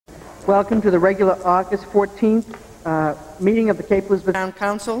Welcome to the regular August 14th meeting of the Cape Elizabeth Town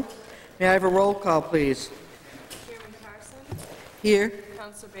Council. May I have a roll call, please? Chairman Carson. Here.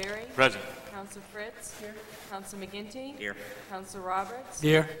 Councilor Berry. Present. Councilor Fritz. Here. Councilor McGinty. Here. Councilor Roberts.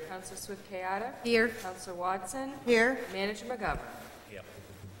 Here. Councilor Swift-Kayada. Here. Councilor Watson. Here. Manager McGovern. Here.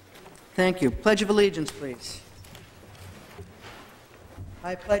 Thank you. Pledge of allegiance, please.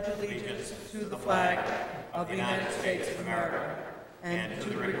 I pledge allegiance to the flag of the United States of America and to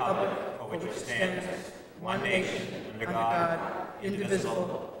the republic for which it stands, one nation, under God,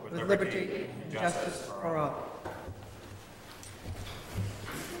 indivisible, with liberty and justice for all.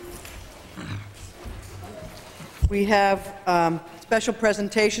 We have special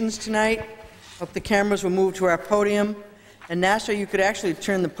presentations tonight. Hope the cameras will move to our podium. And Nasser, you could actually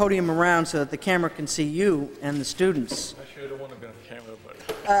turn the podium around so that the camera can see you and the students. Actually, I don't want to be on camera,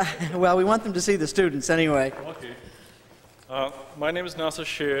 but... Well, we want them to see the students anyway. Okay. My name is Nasser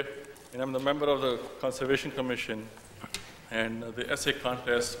Sher, and I'm the member of the Conservation Commission and the essay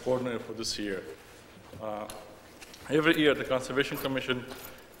contest coordinator for this year. Every year, the Conservation Commission,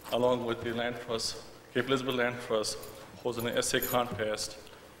 along with the Land Trust, Cape Elizabeth Land Trust, holds an essay contest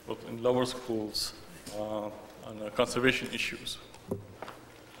in lower schools on conservation issues.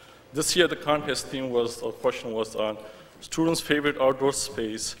 This year, the contest theme was, or question was on students' favorite outdoor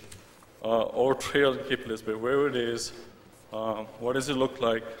space or trail in Cape Elizabeth, where it is, what does it look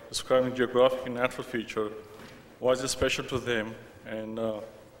like, describing geographic and natural feature, why is it special to them, and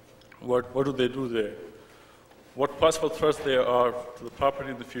what do they do there, what possible threats there are to the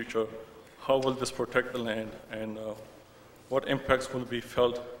property in the future, how will this protect the land, and what impacts will be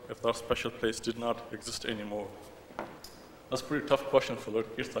felt if our special place did not exist anymore. That's a pretty tough question for the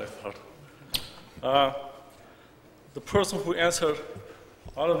kids, I thought. The person who answered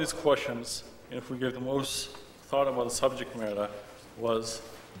all of these questions, and if we give the most thought about the subject matter,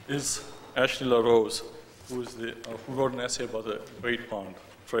 is Ashley LaRose, who wrote an essay about the Great Pond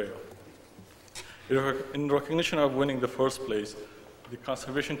Trail. In recognition of winning the first place, the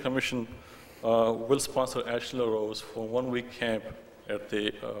Conservation Commission will sponsor Ashley LaRose for a one-week camp at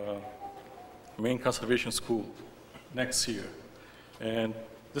the Maine Conservation School next year. And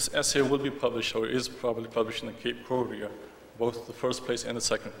this essay will be published, or is probably published in the Cape Courier, both the first place and the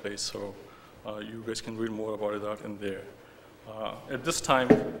second place, so you guys can read more about it out in there. At this time,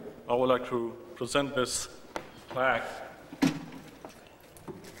 I would like to present this plaque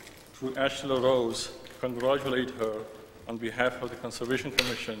to Ashley LaRose, congratulate her on behalf of the Conservation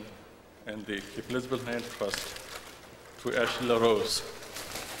Commission and the Cape Elizabeth Land Trust, to Ashley LaRose.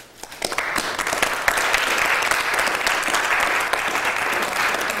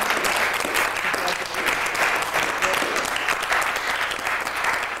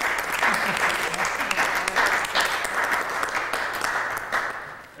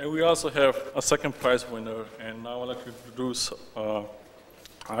 And we also have a second prize winner, and now I'd like to introduce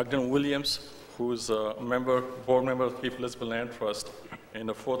Ogden Williams, who is a board member of the Cape Elizabeth Land Trust and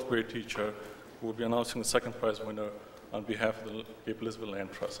a fourth grade teacher, who will be announcing the second prize winner on behalf of the Cape Elizabeth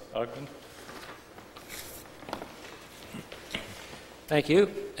Land Trust. Ogden? Thank you.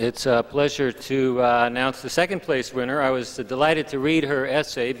 It's a pleasure to announce the second place winner. I was delighted to read her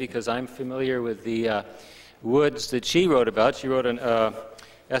essay because I'm familiar with the woods that she wrote about. She wrote an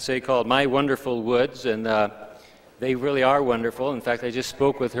essay called My Wonderful Woods, and they really are wonderful. In fact, I just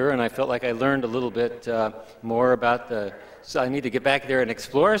spoke with her, and I felt like I learned a little bit more about so I need to get back there and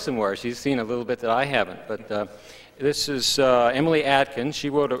explore some more. She's seen a little bit that I haven't. But this is Emily Atkins. She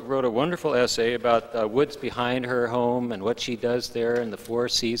wrote a wonderful essay about woods behind her home and what she does there in the 4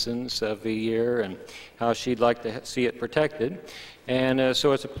 seasons of the year and how she'd like to see it protected. And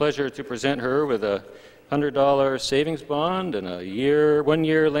so it's a pleasure to present her with a $100 savings bond and a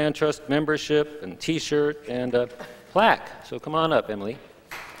 1-year land trust membership and T-shirt and a plaque. So come on up, Emily.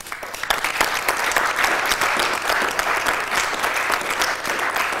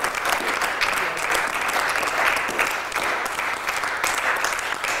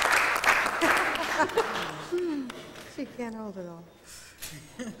 She can't hold it all.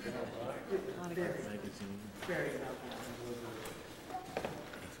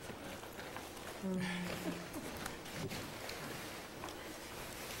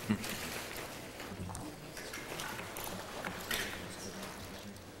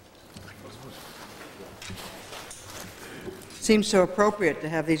 Seems so appropriate to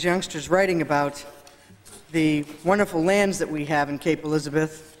have these youngsters writing about the wonderful lands that we have in Cape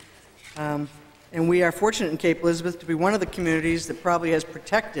Elizabeth. And we are fortunate in Cape Elizabeth to be one of the communities that probably has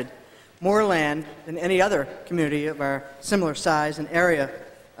protected more land than any other community of our similar size and area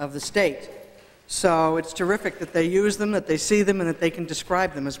of the state. So it's terrific that they use them, that they see them, and that they can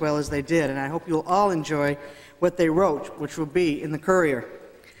describe them as well as they did. And I hope you'll all enjoy what they wrote, which will be in the Courier.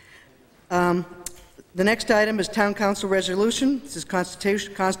 The next item is Town Council Resolution. This is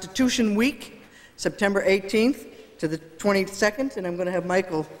Constitution Week, September 18th to the 22nd, and I'm going to have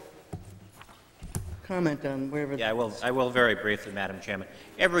Michael comment on wherever. Yeah, I will very briefly, Madam Chairman.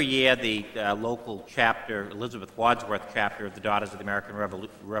 Every year, the local chapter, Elizabeth Wadsworth chapter of the Daughters of the American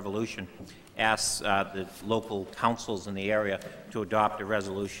Revolution, asks the local councils in the area to adopt a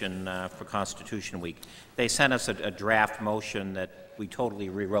resolution for Constitution Week. They sent us a draft motion that we totally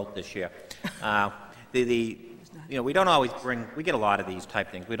rewrote this year. You know, we don't always we get a lot of these type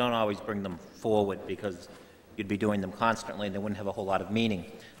things. We don't always bring them forward because you'd be doing them constantly and they wouldn't have a whole lot of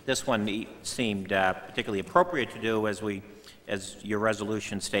meaning. This one seemed particularly appropriate to do as your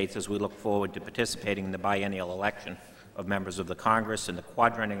resolution states, as we look forward to participating in the biennial election of members of the Congress and the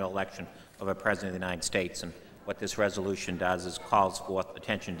quadrennial election of a President of the United States. And what this resolution does is calls forth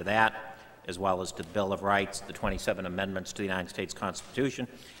attention to that, as well as to the Bill of Rights, the 27 amendments to the United States Constitution,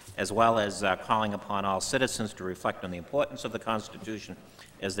 as well as calling upon all citizens to reflect on the importance of the Constitution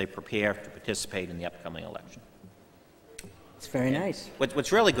as they prepare to participate in the upcoming election. It's very nice.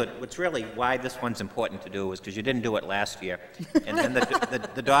 What's really good, why this one's important to do is because you didn't do it last year. And then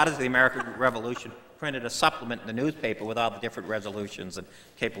the Daughters of the American Revolution printed a supplement in the newspaper with all the different resolutions, and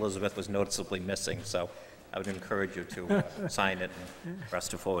Cape Elizabeth was noticeably missing. So I would encourage you to sign it and for us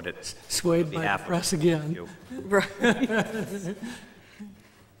to forward it. Swayed by the press again. Right.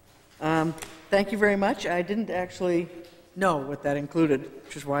 Thank you very much. I didn't actually know what that included,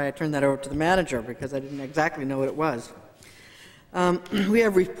 which is why I turned that over to the manager, because I didn't exactly know what it was. We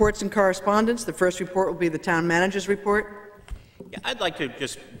have reports and correspondence. The first report will be the town manager's report. Yeah, I'd like to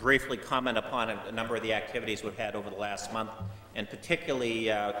just briefly comment upon a number of the activities we've had over the last month, and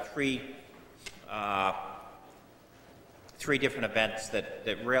particularly three different events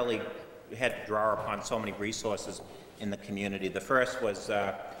that really had to draw upon so many resources in the community. The first was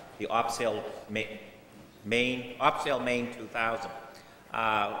the Opsail Maine 2000,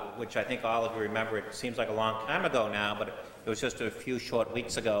 which I think all of you remember. It seems like a long time ago now, but it was just a few short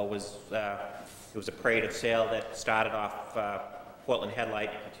weeks ago. It was a parade of sail that started off Portland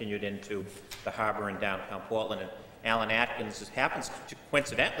Headlight and continued into the harbor in downtown Portland. And Alan Atkins happens to,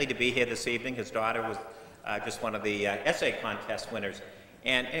 coincidentally to be here this evening. His daughter was just one of the essay contest winners.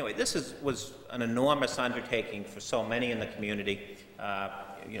 And anyway, this was an enormous undertaking for so many in the community.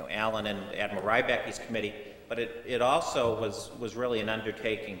 You know, Alan and Admiral Rybecky's committee, but it also was really an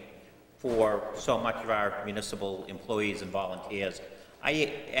undertaking for so much of our municipal employees and volunteers.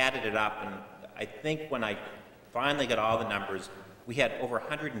 I added it up, and I think when I finally got all the numbers, we had over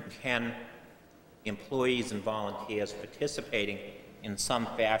 110 employees and volunteers participating in some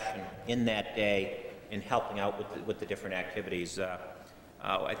fashion in that day in helping out with the different activities.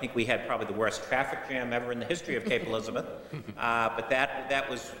 I think we had probably the worst traffic jam ever in the history of Cape Elizabeth, but that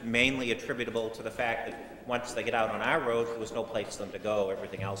was mainly attributable to the fact that once they get out on our roads, there was no place for them to go.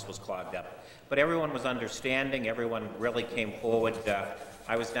 Everything else was clogged up. But everyone was understanding. Everyone really came forward.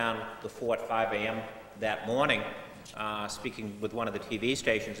 I was down the fort at 5 a.m. that morning speaking with one of the TV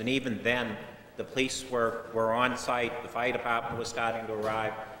stations, and even then, the police were on site. The fire department was starting to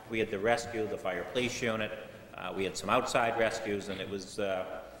arrive. We had the rescue, the fire police unit. We had some outside rescues, and it was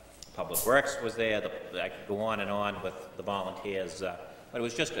Public Works was there. I could go on and on with the volunteers. But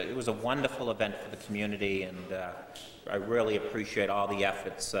it was a wonderful event for the community, and I really appreciate all the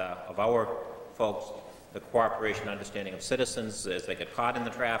efforts of our folks, the cooperation and understanding of citizens as they get caught in the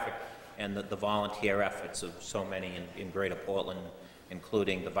traffic, and the volunteer efforts of so many in Greater Portland,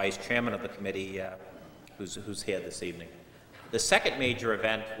 including the vice chairman of the committee who's here this evening. The second major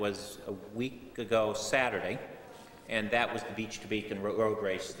event was a week ago Saturday, and that was the Beach to Beacon road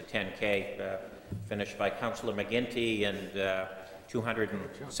race, the 10K, finished by Councillor McGinty and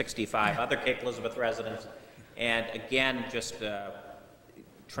 265 other Cape Elizabeth residents. And again, just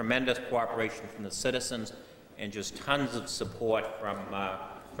tremendous cooperation from the citizens and just tons of support from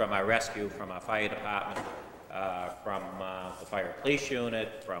our rescue, from our fire department, from the fire police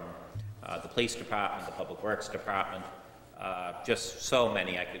unit, from the police department, the public works department. Just so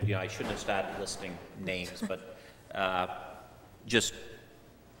many. I shouldn't have started listing names, but just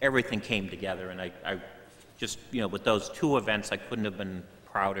everything came together, and I just, with those two events, I couldn't have been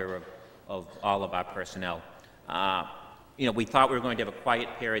prouder of all of our personnel. We thought we were going to have a quiet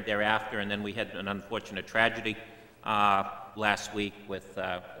period thereafter, and then we had an unfortunate tragedy last week with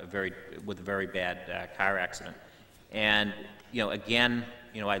a very bad car accident. And again,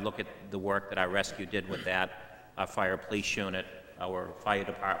 I look at the work that our rescue did with that, our fire police unit, our fire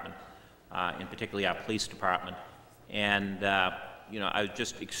department, and particularly our police department. And, you know, I was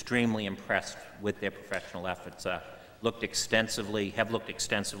just extremely impressed with their professional efforts. Have looked extensively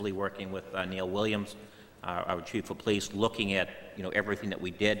working with Neil Williams, our chief of police, looking at, you know, everything that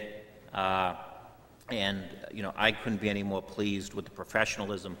we did. And, you know, I couldn't be any more pleased with the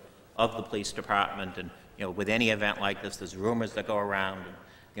professionalism of the police department. And, you know, with any event like this, there's rumors that go around. And,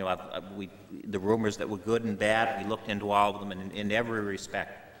 you know, the rumors that were good and bad, we looked into all of them, and in every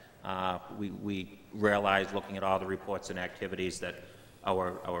respect, we realized, looking at all the reports and activities, that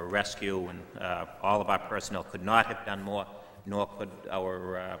our rescue and all of our personnel could not have done more, nor could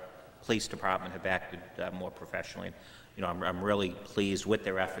our police department have acted more professionally. You know, I'm really pleased with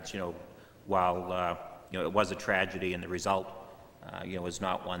their efforts. You know, while you know, it was a tragedy, and the result, you know, is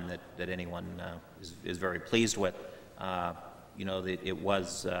not one that anyone is very pleased with. You know, it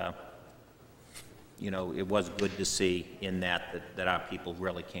was, you know, it was good to see in that our people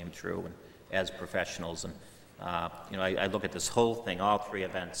really came through and as professionals. And you know, I look at this whole thing, all three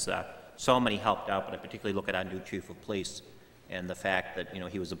events. So many helped out, but I particularly look at our new chief of police and the fact that, you know,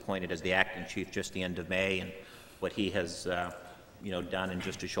 he was appointed as the acting chief just the end of May, and what he has, you know, done in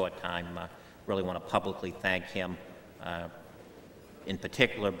just a short time. Really want to publicly thank him in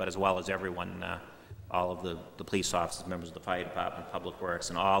particular, but as well as everyone, all of the police officers, members of the fire department, public works,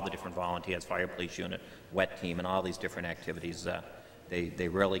 and all the different volunteers, fire police unit, wet team, and all these different activities. They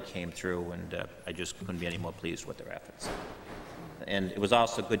really came through, and I just couldn't be any more pleased with their efforts. And it was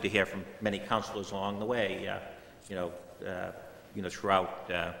also good to hear from many councilors along the way, you know,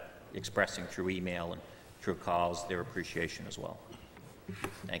 throughout, expressing through email and through calls their appreciation as well.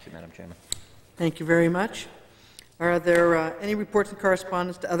 Thank you, Madam Chairman. Thank you very much. Are there any reports and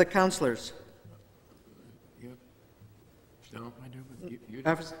correspondence to other councilors? No, I do. You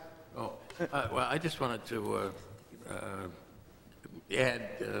Officer? Oh, well, I just wanted to add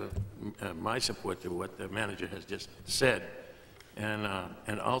my support to what the manager has just said,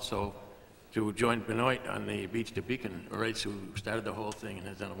 and also to join Benoit on the Beach to Beacon race, who started the whole thing and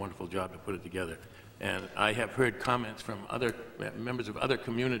has done a wonderful job to put it together. And I have heard comments from other members of other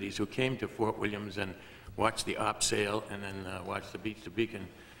communities who came to Fort Williams and watched the op sale and then watched the Beach to Beacon,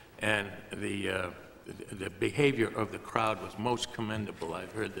 and the behavior of the crowd was most commendable.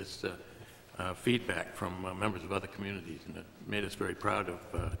 I've heard this feedback from members of other communities, and it made us very proud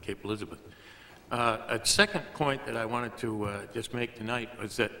of Cape Elizabeth. A second point that I wanted to just make tonight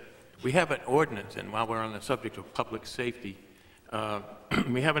was that we have an ordinance, and while we're on the subject of public safety,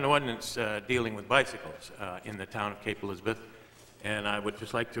 we have an ordinance dealing with bicycles in the town of Cape Elizabeth, and I would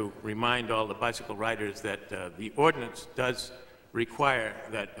just like to remind all the bicycle riders that the ordinance does require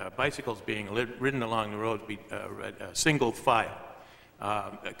that bicycles being ridden along the road be single file.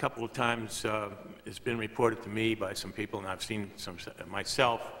 A couple of times it's been reported to me by some people, and I've seen some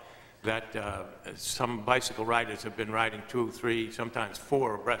myself, that some bicycle riders have been riding 2, 3, sometimes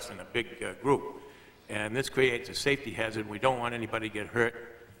 4 abreast in a big group. And this creates a safety hazard. We don't want anybody to get hurt.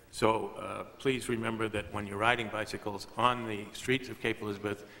 So please remember that when you're riding bicycles on the streets of Cape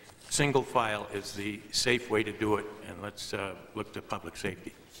Elizabeth, single file is the safe way to do it, and let's look to public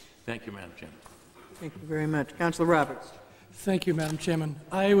safety. Thank you, Madam Chairman. Thank you very much. Councilor Roberts. Thank you, Madam Chairman.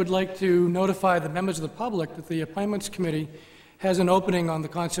 I would like to notify the members of the public that the Appointments Committee has an opening on the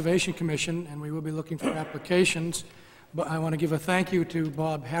Conservation Commission, and we will be looking for applications. But I want to give a thank you to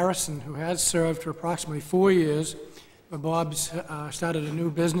Bob Harrison, who has served for approximately 4 years. But Bob's started a new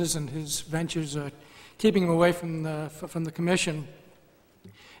business, and his ventures are keeping him away from the commission.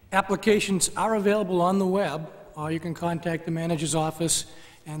 Applications are available on the web, or you can contact the manager's office,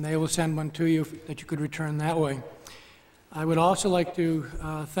 and they will send one to you that you could return that way. I would also like to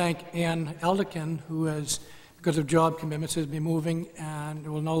thank Ann Elderkin, who has, because of job commitments, has been moving and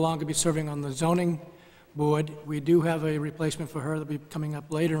will no longer be serving on the zoning board. We do have a replacement for her that will be coming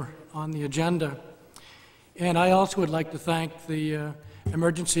up later on the agenda. And I also would like to thank the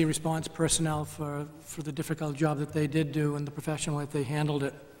emergency response personnel for the difficult job that they did do and the professional way they handled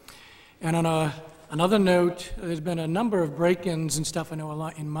it. And on another note, there's been a number of break-ins and stuff I know a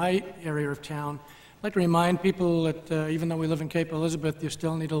lot in my area of town. I'd like to remind people that even though we live in Cape Elizabeth, you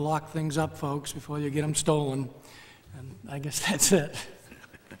still need to lock things up, folks, before you get them stolen. And I guess that's it.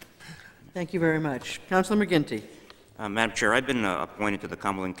 Thank you very much. Councilor McGinty. Madam Chair, I've been appointed to the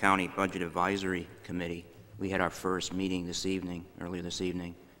Cumberland County Budget Advisory Committee. We had our first meeting this evening, earlier this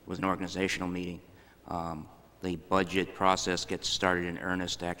evening. It was an organizational meeting. The budget process gets started in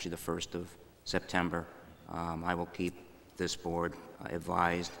earnest actually the 1st of September. I will keep this board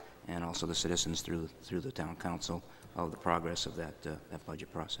advised, and also the citizens through the town council, of the progress of that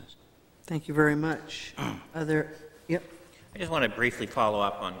budget process. Thank you very much. I just want to briefly follow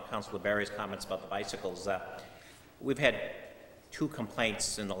up on Councilor Berry's comments about the bicycles. We've had 2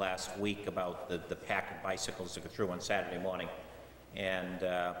 complaints in the last week about the pack of bicycles that go through on Saturday morning. And,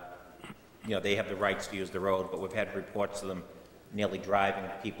 you know, they have the rights to use the road, but we've had reports of them nearly driving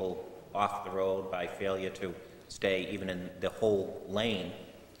people off the road by failure to stay even in the whole lane,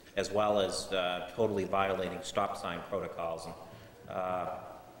 as well as totally violating stop sign protocols and,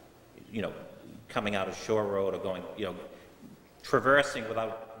 you know, coming out of Shore Road or going, you know, traversing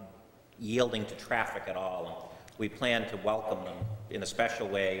without yielding to traffic at all. And we plan to welcome them in a special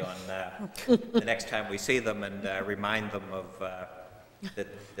way on the next time we see them and remind them of that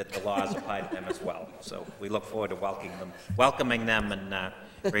the laws apply to them as well. So we look forward to welcoming them and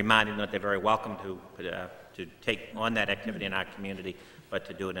reminding them that they're very welcome to take on that activity in our community, but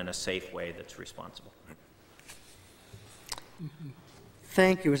to do it in a safe way that's responsible.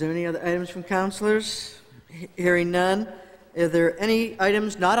 Thank you. Is there any other items from councilors? Hearing none. Are there any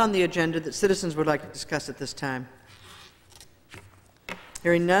items not on the agenda that citizens would like to discuss at this time?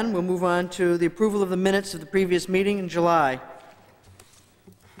 Hearing none, we'll move on to the approval of the minutes of the previous meeting in July.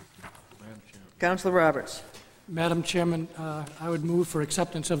 Councilor Roberts. Madam Chairman, I would move for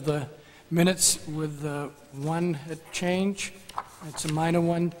acceptance of the minutes with one change. It's a minor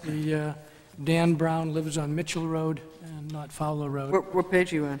one. The Dan Brown lives on Mitchell Road and not Fowler Road. What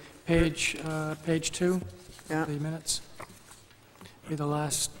page are you on? Page 2. Yeah. The minutes. Be the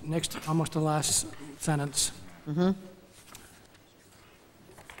last, almost the last sentence. Mm-hmm.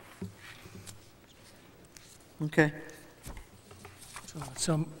 Okay.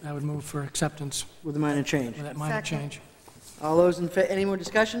 So I would move for acceptance With a minor change. with that minor Second. change. All those in favor, any more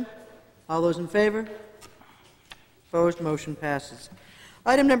discussion? All those in favor? Opposed, motion passes.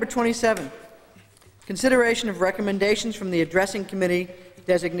 Item number 27, consideration of recommendations from the Addressing Committee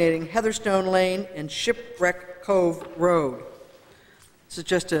designating Heatherstone Lane and Shipwreck Cove Road. This is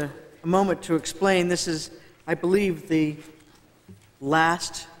just a moment to explain. This is, I believe, the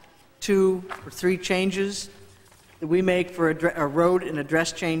last 2 or 3 changes that we make for a road and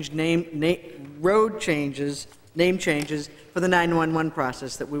address change name changes for the 911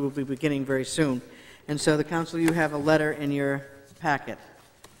 process that we will be beginning very soon. And so, the council, you have a letter in your packet.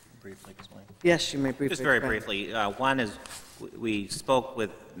 Briefly explain. Yes, you may briefly. Just very explain. briefly, one is we spoke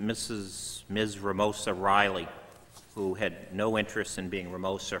with Ms. Ramosa Riley, who had no interest in being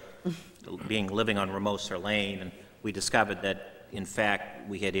living on Ramosa Lane, and we discovered that, in fact,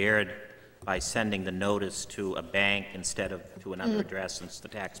 we had erred by sending the notice to a bank instead of to another address, since the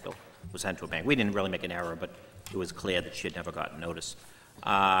tax bill was sent to a bank. We didn't really make an error, but it was clear that she had never gotten notice.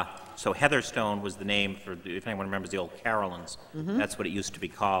 So Heatherstone was the name for, if anyone remembers the old Carolines, that's what it used to be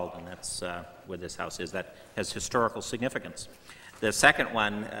called, and that's where this house is. That has historical significance. The second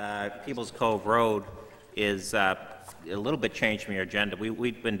one, People's Cove Road, is a little bit changed from your agenda.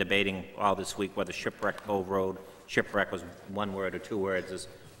 We've been debating all this week whether Shipwreck Cove Road, shipwreck was 1 word or 2 words, as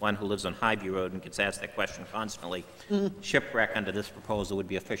one who lives on Highview Road and gets asked that question constantly. Shipwreck under this proposal would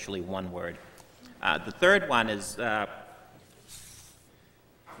be officially 1 word. The third one is,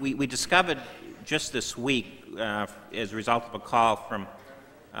 we discovered just this week, as a result of a call from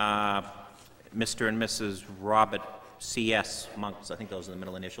Mr. and Mrs. Robert C.S. Monks, I think those are the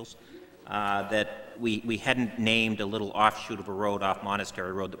middle initials, that we hadn't named a little offshoot of a road off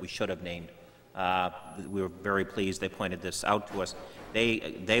Monastery Road that we should have named. We were very pleased they pointed this out to us.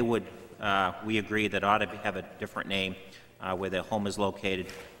 They would, we agree that ought to have a different name where their home is located.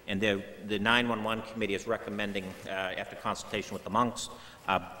 And the 911 committee is recommending, after consultation with the Monks,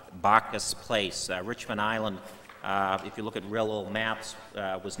 Bacchus Place. Richmond Island, if you look at real old maps,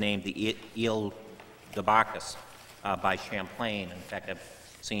 was named the Ile de Bacchus by Champlain. In fact, I've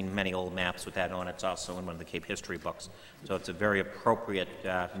seen many old maps with that on it. It's also in one of the Cape history books. So it's a very appropriate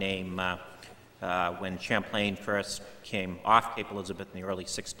name. When Champlain first came off Cape Elizabeth in the early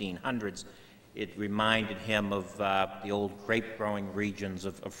 1600s, it reminded him of the old grape-growing regions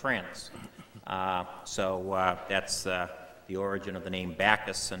of France. So that's the origin of the name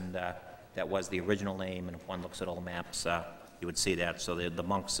Bacchus, and that was the original name, and if one looks at old maps, you would see that. So the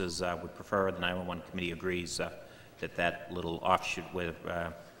Monks would prefer, the 911 committee agrees that little offshoot where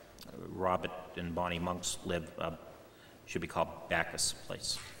Robert and Bonnie Monks live should be called Bacchus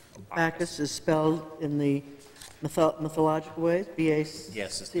Place. Bacchus is spelled in the mythological way, B-A-C-C-H?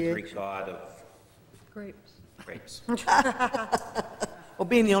 Yes, it's the Greek god of Grapes. grapes. Well,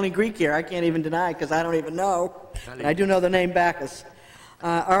 being the only Greek here, I can't even deny because I don't even know. And I do know the name Bacchus.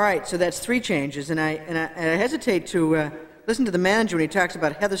 All right, so that's 3 changes, and I hesitate to listen to the manager when he talks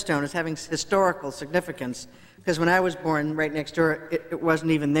about Heatherstone as having historical significance, because when I was born right next door, it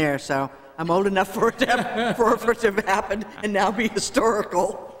wasn't even there, so I'm old enough for it to have, for it to have happened and now be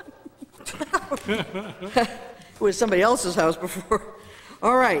historical. It was somebody else's house before.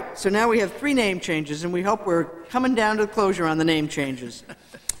 All right, so now we have 3 name changes, and we hope we're coming down to the closure on the name changes.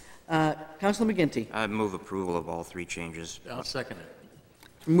 Councilor McGinty. I move approval of all 3 changes. I'll second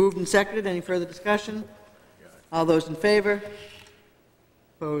it. Moved and seconded. Any further discussion? All those in favor?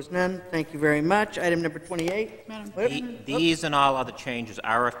 Opposed, none. Thank you very much. Item number 28. These and all other changes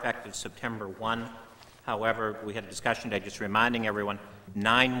are effective September 1. However, we had a discussion today just reminding everyone,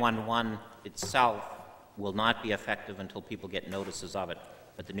 911 itself will not be effective until people get notices of it,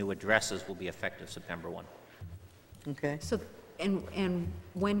 but the new addresses will be effective September 1. Okay. So, and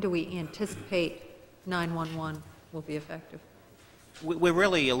when do we anticipate 911 will be effective? We're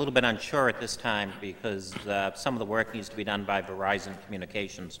really a little bit unsure at this time because some of the work needs to be done by Verizon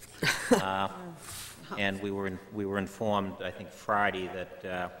Communications. And we were informed, I think, Friday that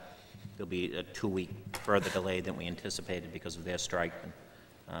there'll be a 2-week further delay than we anticipated because of their strike.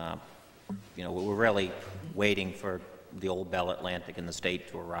 And, you know, we're really waiting for the old Bell Atlantic in the state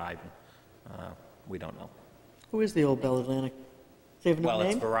to arrive. We don't know. Who is the old Bell Atlantic? Does he have a Well,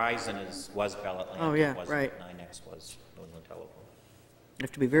 name? it's Verizon was Bell Atlantic. Oh, yeah, it wasn't right. 9X was New England Telephone. You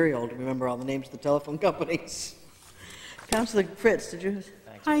have to be very old to remember all the names of the telephone companies. Councilor Fritz, did you?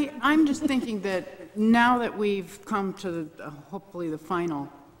 I'm just thinking that now that we've come to hopefully the final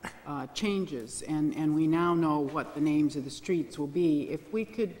changes, and we now know what the names of the streets will be, if we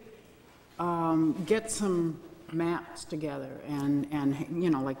could get some maps together and you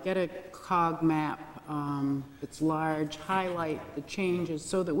know, like get a cog map that's large, highlight the changes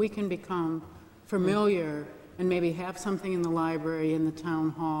so that we can become familiar and maybe have something in the library, in the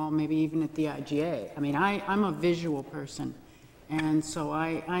town hall, maybe even at the IGA. I mean, I'm a visual person, and so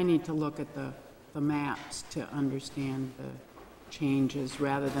I need to look at the maps to understand the changes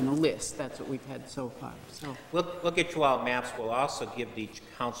rather than a list. That's what we've had so far. So We'll get you all maps. We'll also give each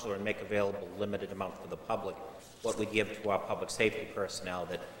councilor and make available limited amount for the public what we give to our public safety personnel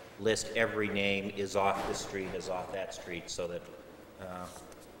that list every name is off this street, is off that street, so that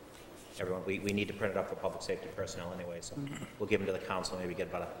everyone, we need to print it up for public safety personnel anyway, so we'll give them to the council, maybe get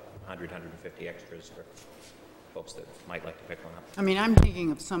about 100, 150 extras for folks that might like to pick one up. I mean, I'm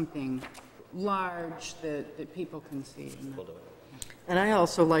thinking of something large that people can see. We'll do it. And I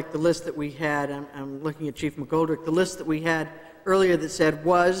also like the list that we had, I'm looking at Chief McGoldrick, the list that we had earlier that said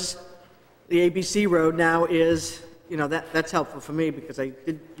was the ABC road now is, you know, that's helpful for me because I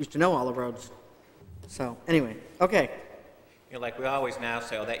used to know all the roads. So, anyway, okay. You know, like we always now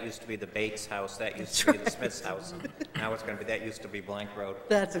say, oh, that used to be the Bates house, that used to be the Smith's house, and now it's going to be, that used to be blank road.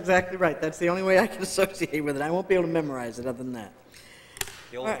 That's exactly right. That's the only way I can associate with it. I won't be able to memorize it other than that.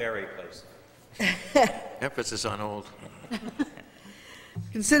 The old Berry place. Emphasis on old.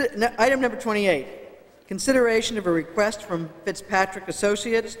 Item number 28, consideration of a request from Fitzpatrick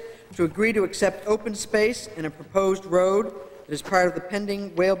Associates to agree to accept open space in a proposed road that is part of the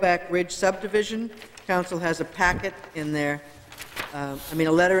pending Whaleback Ridge subdivision. Council has a packet in their, a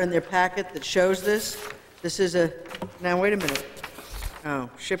letter in their packet that shows this. This is a, now wait a minute. Oh,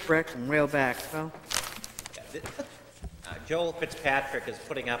 shipwreck and Whaleback, well. Joel Fitzpatrick is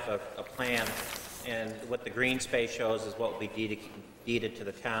putting up a plan, and what the green space shows is what will be deeded to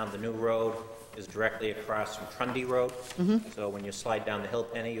the town. The new road is directly across from Trundy Road. So when you slide down the hill,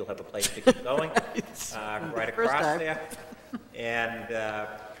 Penny, you'll have a place to keep going right across there. And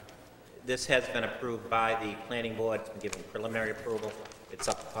this has been approved by the planning board. It's been given preliminary approval. It's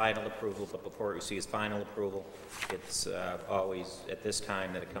up to final approval, but before it receives final approval, it's always at this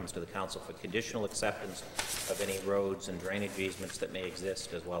time that it comes to the council for conditional acceptance of any roads and drainage easements that may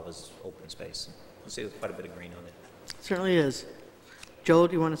exist, as well as open space. You'll see there's quite a bit of green on it. Certainly is. Joel,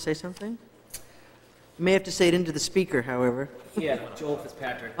 do you want to say something? You may have to say it into the speaker, however. Yeah, Joel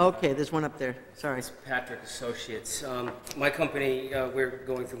Fitzpatrick. Okay, there's one up there. Sorry. Fitzpatrick Associates. My company, we're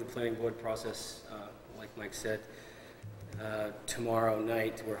going through the planning board process, like Mike said. Tomorrow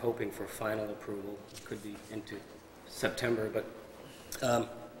night, we're hoping for final approval. It could be into September, but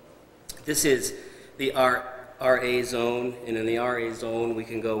this is the RA zone, and in the RA zone, we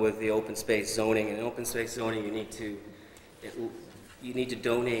can go with the open space zoning. And in open space zoning, you need to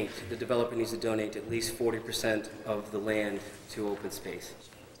donate, the developer needs to donate at least 40% of the land to open space.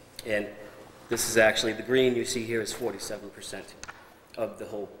 And this is actually, the green you see here is 47% of the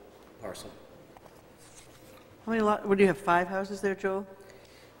whole parcel. How many lots, what do you have, 5 houses there, Joel?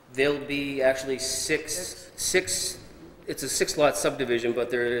 There'll be actually six it's a 6-lot subdivision, but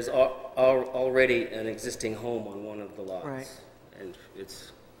there is already an existing home on one of the lots. Right. And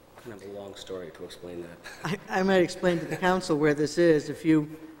it's kind of a long story to explain that. I might explain to the council where this is. If you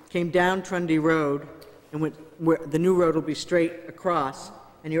came down Trundy Road and went, where the new road will be straight across,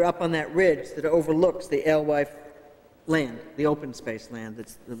 and you're up on that ridge that overlooks the Alewife land, the open space land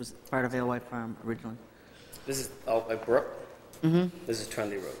that was part of Alewife Farm originally. This is Alewife Brook. Mm-hmm. This is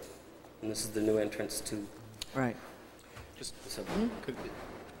Trundy Road. And this is the new entrance to Right. Just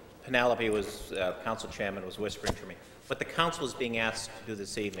Penelope was, council chairman was whispering to me. What the council is being asked to do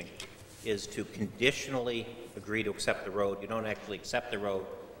this evening is to conditionally agree to accept the road. You don't actually accept the road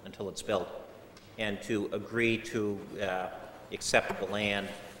until it's built. And to agree to accept the land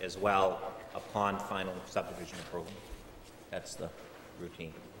as well upon final subdivision approval. That's the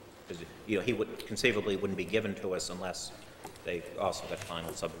routine. Because, you know, he would conceivably wouldn't be given to us unless they also got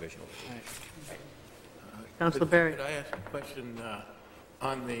final subdivision approval. Right. Councilor Berry. Could I ask a question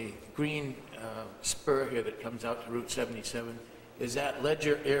on the green spur here that comes out to Route 77? Is that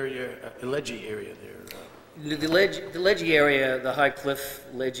ledgy area there? The ledgy area, the high cliff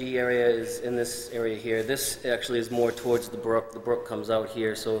ledgy area is in this area here. This actually is more towards the brook. The brook comes out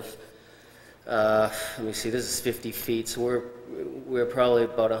here, so let me see, this is 50 feet, so we're probably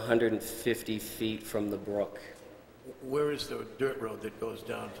about 150 feet from the brook. Where is the dirt road that goes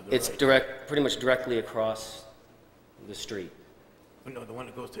down to the It's right? pretty much directly across the street. Oh, no, the one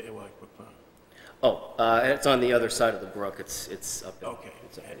that goes to Alewife Brook Farm. Oh, it's on the other side of the brook. It's up there. Okay,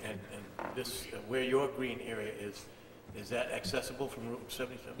 and this, where your green area is that accessible from Route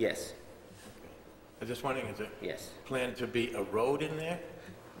 77? Yes. Okay. I was just wondering, is there Yes. planned to be a road in there?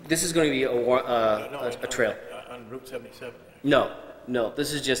 This is going to be a trail. On Route 77? No.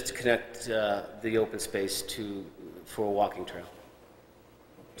 This is just to connect the open space for a walking trail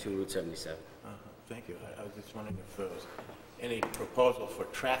to Route 77. Thank you. I was just wondering if there was any proposal for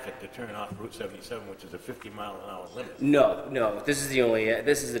traffic to turn off Route 77, which is a 50-mile-an-hour limit. No. This is the only.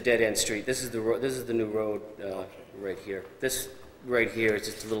 This is a dead-end street. This is the new road right here. This right here is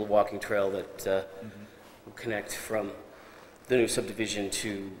just a little walking trail that will connect from the new subdivision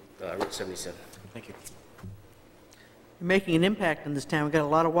to Route 77. Thank you. You're making an impact in this town. We've got a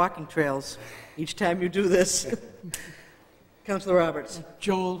lot of walking trails each time you do this. Councilor Roberts.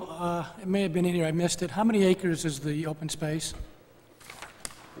 Joel, it may have been in here, I missed it. How many acres is the open space?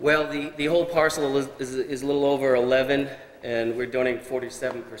 Well, the whole parcel is a little over 11, and we're donating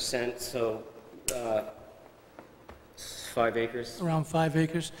 47%, so 5 acres. Around 5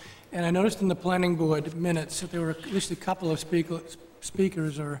 acres. And I noticed in the planning board minutes that there were at least a couple of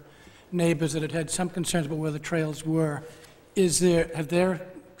speakers or neighbors that had some concerns about where the trails were. Have their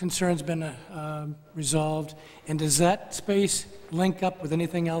concerns been resolved? And does that space link up with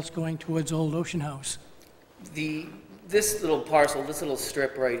anything else going towards Old Ocean House? This little parcel, this little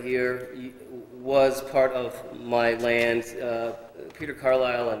strip right here, was part of my land. Peter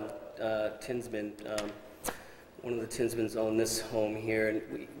Carlisle and Tinsman, one of the Tinsmans owned this home here, and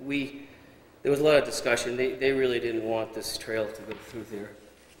there was a lot of discussion. They really didn't want this trail to go through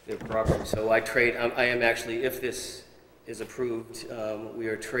their property. So I am actually, if this is approved,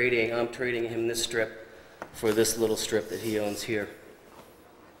 I'm trading him this strip for this little strip that he owns here.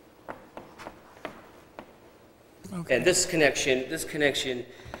 Okay. And this connection,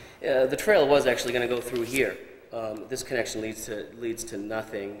 the trail was actually going to go through here. This connection leads to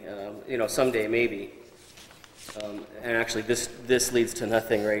nothing. Someday maybe. And actually, this leads to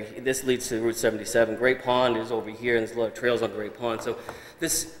nothing, right? This leads to Route 77. Great Pond is over here, and there's a lot of trails on Great Pond. So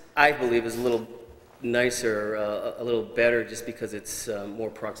this, I believe, is a little nicer, a little better, just because it's more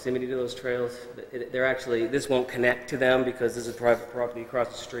proximity to those trails. This won't connect to them because this is private property across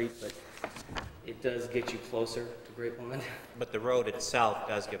the street, but it does get you closer to Great Pond. But the road itself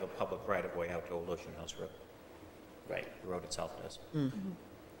does give a public right-of-way out to Old Ocean House Road. Right. The road itself does.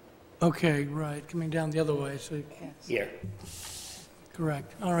 Okay, right, coming down the other way, so, Here.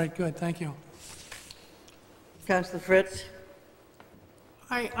 correct. All right, good, thank you. Councilor Fritz.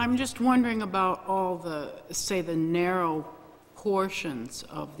 I'm just wondering about all the narrow portions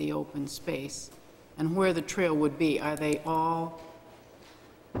of the open space and where the trail would be. Are they all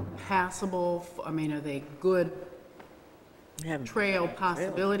passable? I mean, are they good trail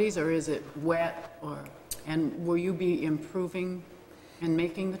possibilities, or is it wet? And will you be improving and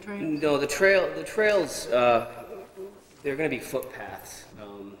making the trail? No, the trails, they're going to be footpaths.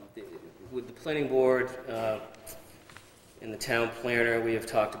 With the planning board and the town planner, we have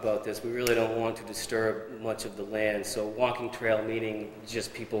talked about this. We really don't want to disturb much of the land. So walking trail, meaning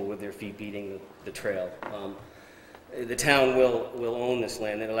just people with their feet beating the trail. The town will own this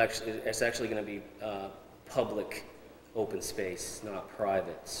land. It's actually going to be public open space, not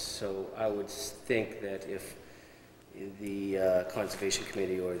private. So I would think that if the Conservation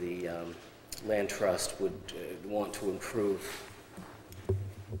Committee or the Land Trust would want to improve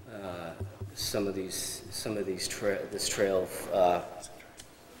this trail,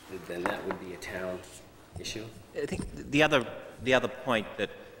 then that would be a town issue. I think the other point that,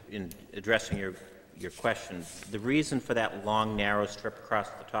 in addressing your question, the reason for that long, narrow strip across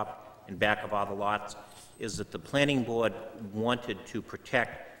the top and back of all the lots is that the planning board wanted to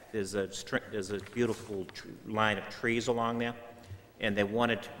protect, there's a beautiful line of trees along there, and they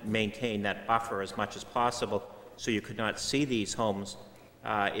wanted to maintain that buffer as much as possible so you could not see these homes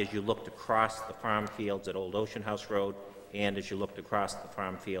as you looked across the farm fields at Old Ocean House Road and as you looked across the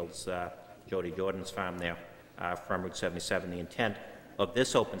farm fields, Jody Jordan's farm there, from Route 77. The intent of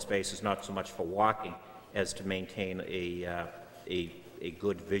this open space is not so much for walking as to maintain a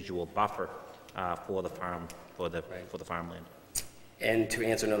good visual buffer for the farm, for the farmland. And to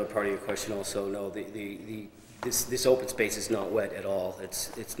answer another part of your question also, no, this open space is not wet at all.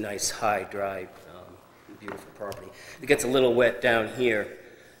 It's nice, high, dry, beautiful property. It gets a little wet down here,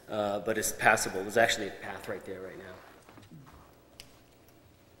 but it's passable. There's actually a path right there right now.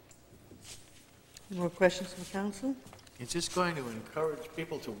 More questions from council? Is this going to encourage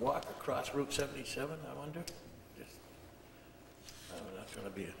people to walk across Route 77, I wonder? I'm not going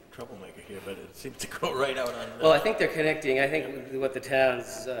to be a troublemaker here, but it seems to go right out on... Well, I think they're connecting. I think what the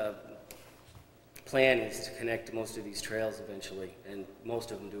town's plan is to connect most of these trails eventually, and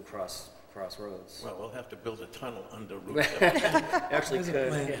most of them do cross roads. Well, we'll have to build a tunnel under Route 77. Actually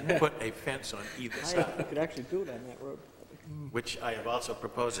could. Put a fence on either side. You could actually do it on that road. Which I have also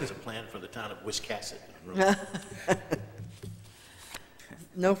proposed as a plan for the town of Wiscasset.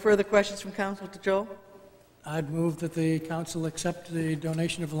 No further questions from council to Joel? I'd move that the council accept the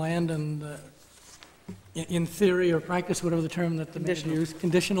donation of land and, in theory or practice, whatever the term that the mayor used,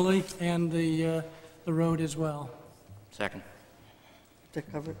 conditionally, and the road as well. Second. To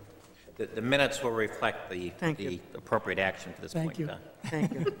cover. The minutes will reflect the appropriate action to this point in time.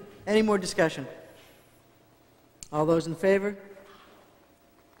 Thank you. Any more discussion? All those in favor?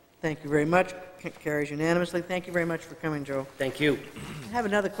 Thank you very much. Carries unanimously. Thank you very much for coming, Joe. Thank you. I have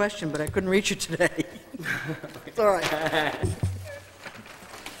another question, but I couldn't reach you today. It's all right.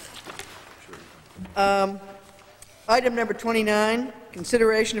 Item number 29,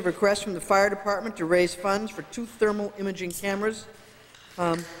 consideration of request from the fire department to raise funds for 2 thermal imaging cameras.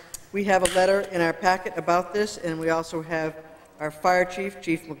 We have a letter in our packet about this, and we also have our fire chief,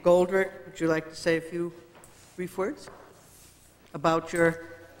 Chief McGoldrick. Would you like to say a few brief words about your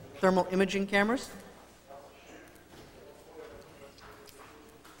thermal imaging cameras?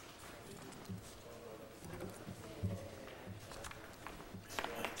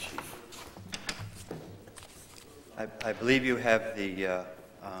 I believe you have the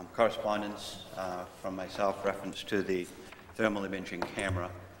correspondence from myself reference to the thermal imaging camera.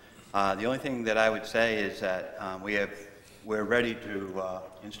 The only thing that I would say is that we're ready to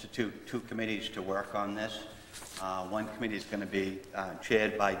institute 2 committees to work on this. One committee is going to be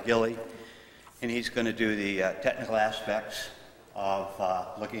chaired by Gilly, and he's going to do the technical aspects of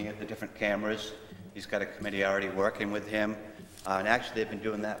looking at the different cameras. He's got a committee already working with him, and actually they've been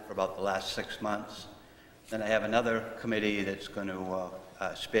doing that for about the last 6 months. Then I have another committee that's going to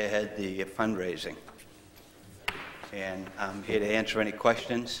spearhead the fundraising. And I'm here to answer any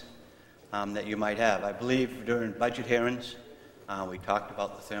questions that you might have. I believe during budget hearings, we talked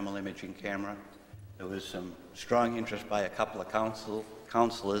about the thermal imaging camera. There was some strong interest by a couple of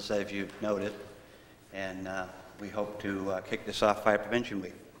councilors, as you've noted, and we hope to kick this off Fire Prevention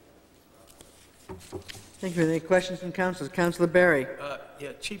Week. Thank you. Any questions from council? Councilor Berry.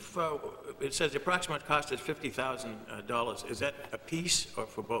 Yeah, Chief, it says the approximate cost is $50,000. Is that a piece or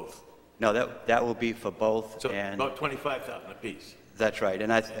for both? No, that will be for both. So and about $25,000 a piece. That's right.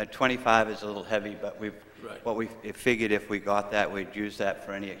 And 25 is a little heavy, but what we figured if we got that, we'd use that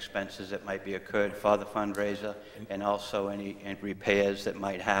for any expenses that might be incurred for the fundraiser, and also any repairs that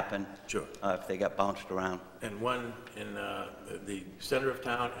might happen. Sure. If they got bounced around. And one in the center of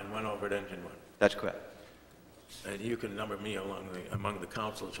town and one over at Engine One. That's correct. And you can number me among the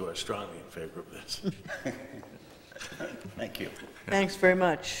councilors who are strongly in favor of this. Thank you. Thanks very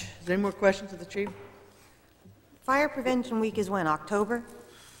much. Is there any more questions of the chief? Fire Prevention Week is when, October?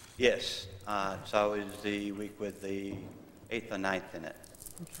 Yes. It's always the week with the 8th or 9th in it.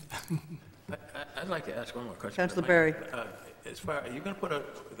 I'd like to ask one more question. Councilor Berry. as far, are you going to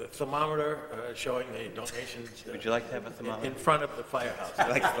put the thermometer showing the donations? Would you like to have a thermometer? In front of the firehouse? I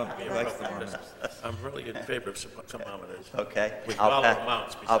like thermometers. I'm really in favor of thermometers. Okay. With dollar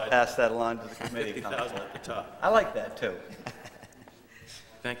amounts I'll besides pass that along to the committee. 50,000 at the top. I like that, too.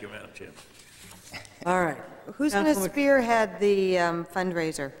 Thank you, Madam Chair. All right. Who's going to Councilwoman- spearhead the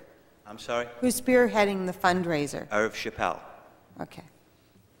fundraiser? I'm sorry? Who's spearheading the fundraiser? Irv Chappelle. Okay.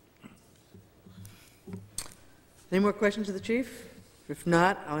 Any more questions of the chief? If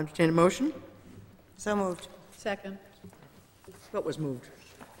not, I'll entertain a motion. So moved. Second. What was moved?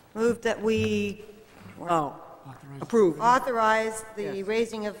 Moved that we Oh, approve. authorize the Yes.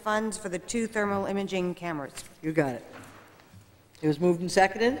 raising of funds for the 2 thermal imaging cameras. You got it. It was moved and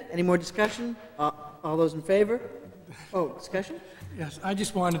seconded. Any more discussion? All those in favor? Oh, discussion? Yes, I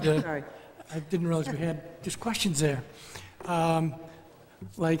just wanted to, Sorry. I didn't realize we had just questions there.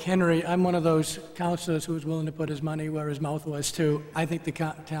 Like Henry, I'm one of those counselors who was willing to put his money where his mouth was, too. I think the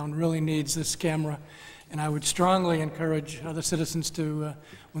town really needs this camera, and I would strongly encourage other citizens to,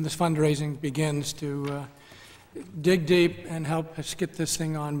 when this fundraising begins, to dig deep and help us get this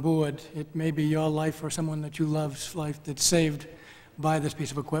thing on board. It may be your life or someone that you love's life that's saved by this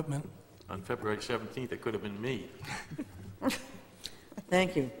piece of equipment. On February 17th, it could have been me.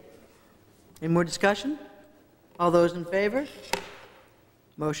 Thank you. Any more discussion? All those in favor?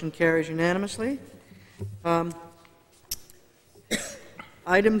 Motion carries unanimously.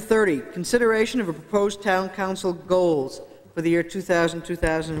 Item 30, consideration of a proposed town council goals for the year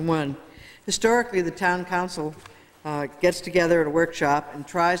 2000-2001. Historically, the town council gets together at a workshop and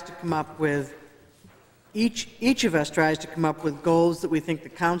tries to come up with, each of us tries to come up with goals that we think the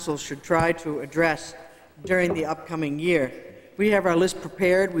council should try to address during the upcoming year. We have our list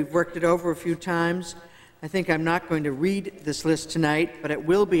prepared. We've worked it over a few times. I think I'm not going to read this list tonight, but it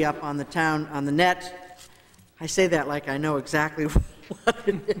will be up on the net. I say that like I know exactly what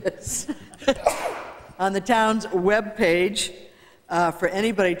it is. On the town's webpage for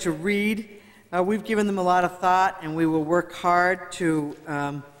anybody to read. We've given them a lot of thought, and we will work hard to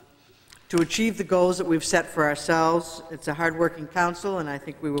achieve the goals that we've set for ourselves. It's a hard-working council, and I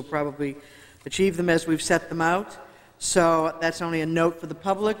think we will probably achieve them as we've set them out. So that's only a note for the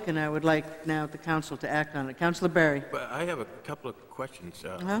public, and I would like now the council to act on it. Councilor Barry. But I have a couple of questions.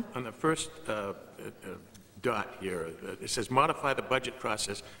 On the first dot here, it says modify the budget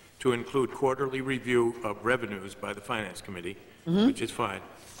process to include quarterly review of revenues by the Finance Committee, which is fine.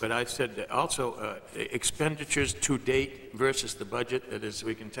 But I said that also expenditures to date versus the budget, that is,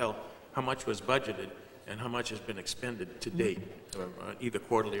 we can tell how much was budgeted and how much has been expended to date, either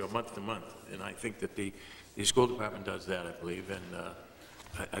quarterly or month to month. And I think that the school department does that, I believe, and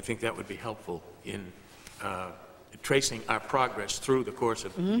I think that would be helpful in tracing our progress through the course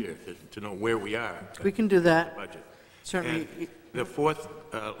of the year, to know where we are. We can do that. Budget. Certainly. And the fourth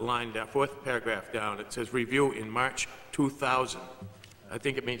line down, fourth paragraph down, it says review in March 2000. I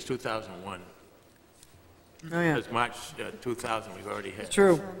think it means 2001. Oh, yeah. Because March 2000 we've already had.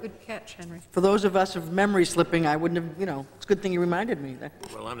 True. Good catch, Henry. For those of us of memory slipping, I wouldn't have, it's a good thing you reminded me.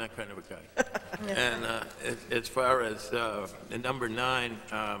 Well, I'm that kind of a guy. And as far as the number 9,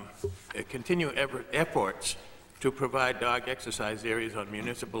 continue efforts to provide dog exercise areas on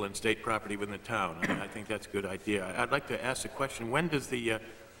municipal and state property within the town. I think that's a good idea. I'd like to ask the question, when does the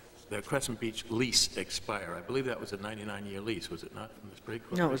Crescent Beach lease expire? I believe that was a 99-year lease, was it not? From this pretty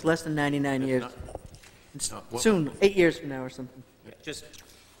close. No, it was less than 99 years. What- Soon, 8 years from now or something. Just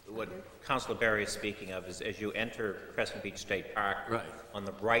what Councilor Barry is speaking of is as you enter Crescent Beach State Park, Right. on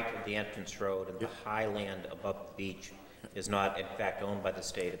the right of the entrance road and the high land above the beach is not, in fact, owned by the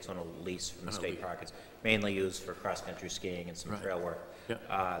state. It's on a lease from the state park. It's mainly used for cross-country skiing and some trail work. Yeah.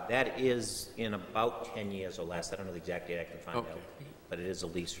 That is in about 10 years or less. I don't know the exact date. I can find out. But it is a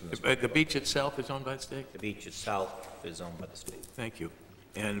lease from the state. The beach itself is owned by the state? The beach itself is owned by the state. Thank you.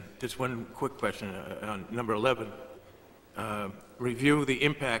 And just one quick question on number 11. Review the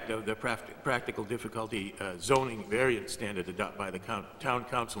impact of the practical difficulty zoning variance standard adopted by the town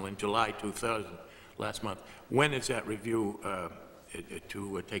council in July 2000, last month. When is that review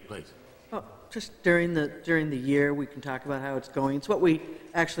to take place? Oh, just during the year, we can talk about how it's going. It's what we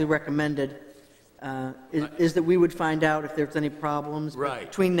actually recommended, is that we would find out if there's any problems. Right.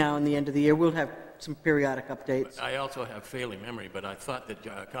 Between now and the end of the year, we'll have some periodic updates. I also have failing memory, but I thought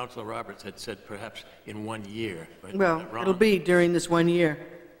that Councilor Roberts had said perhaps in 1 year. But Well, wrong. it'll be during this 1 year.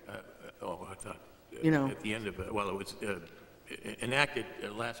 I thought at the end of it. Well, it was enacted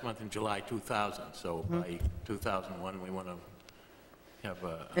last month in July 2000, so by 2001 we want to have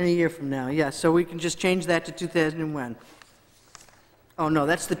In a year from now, yes. So we can just change that to 2001. Oh, no,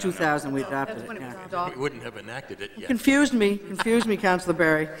 that's the 2000 we adopted That's it, when it was yeah. adopted. We wouldn't have enacted it yet. Confused me, Councilor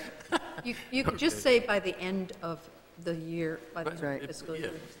Barry. You could just say by the end of the year, by the Right. fiscal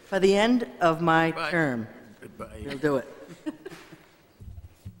year. By the end of my Bye. term, By- we'll do it.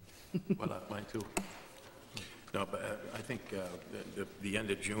 Well, mine too. No, but I think the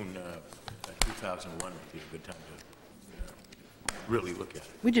end of June 2001 would be a good time to really look at it.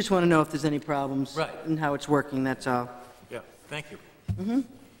 We just want to know if there's any problems. Right. And how it's working, that's all. Yeah, thank you.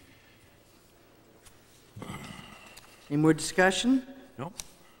 Any more discussion? No?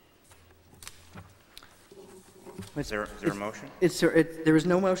 Is there a motion? There is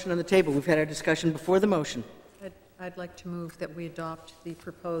no motion on the table. We've had our discussion before the motion. I'd like to move that we adopt the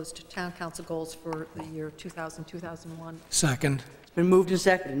proposed town council goals for the year 2000, 2001. Second. It's been moved and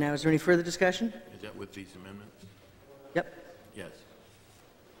seconded. Now, is there any further discussion? Is that with these amendments? Yep. Yes.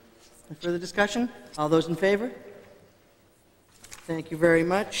 Any further discussion? All those in favor? Thank you very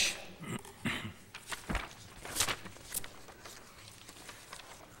much.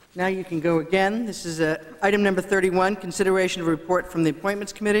 Now you can go again. This is item number 31, consideration of a report from the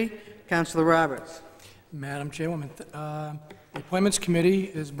Appointments Committee. Councilor Roberts. Madam Chairwoman, the Appointments Committee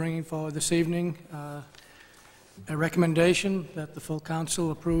is bringing forward this evening a recommendation that the full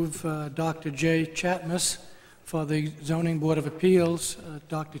council approve Dr. J. Chatmus for the Zoning Board of Appeals.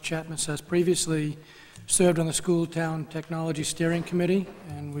 Dr. Chatmus has previously served on the School Town Technology Steering Committee,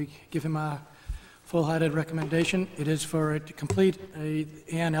 and we give him our full-hearted recommendation. It is for it to complete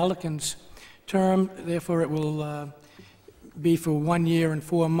Ann Ellikins' term, therefore it will be for 1 year and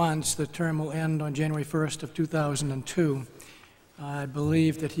 4 months. The term will end on January 1st of 2002. I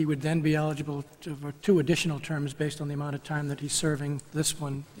believe that he would then be eligible for 2 additional terms based on the amount of time that he's serving this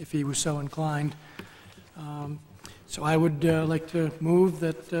one, if he was so inclined. So I would like to move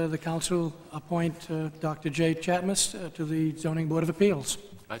that the council appoint Dr. J. Chatmus to the Zoning Board of Appeals.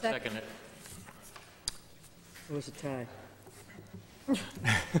 I second it. It was a tie.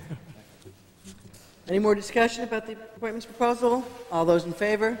 Any more discussion about the appointments proposal? All those in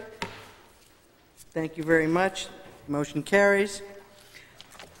favor? Thank you very much. Motion carries.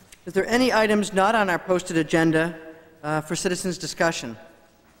 Is there any items not on our posted agenda for citizens' discussion?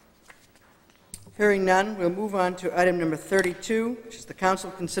 Hearing none, we'll move on to item number 32, which is the council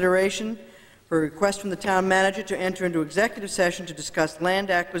consideration for a request from the town manager to enter into executive session to discuss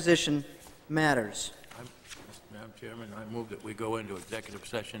land acquisition matters. Madam Chairman, I move that we go into executive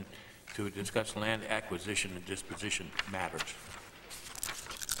session to discuss land acquisition and disposition matters.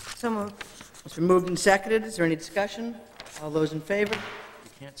 So moved. It's been moved and seconded. Is there any discussion? All those in favor?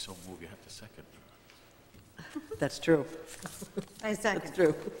 You can't so move, you have to second. That's true. I second. That's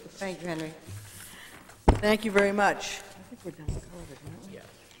true. Thank you, Henry. Thank you very much. I think we're done with COVID, aren't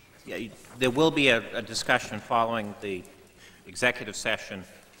we? Yeah, there will be a discussion following the executive session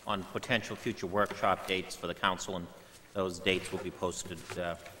on potential future workshop dates for the council, and those dates will be posted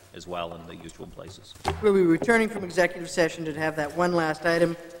as well in the usual places. We'll be returning from executive session to have that one last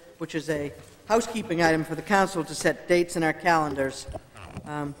item, which is a housekeeping item for the council to set dates in our calendars.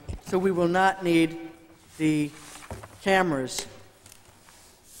 So we will not need the cameras.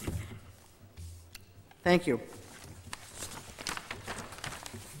 Thank you.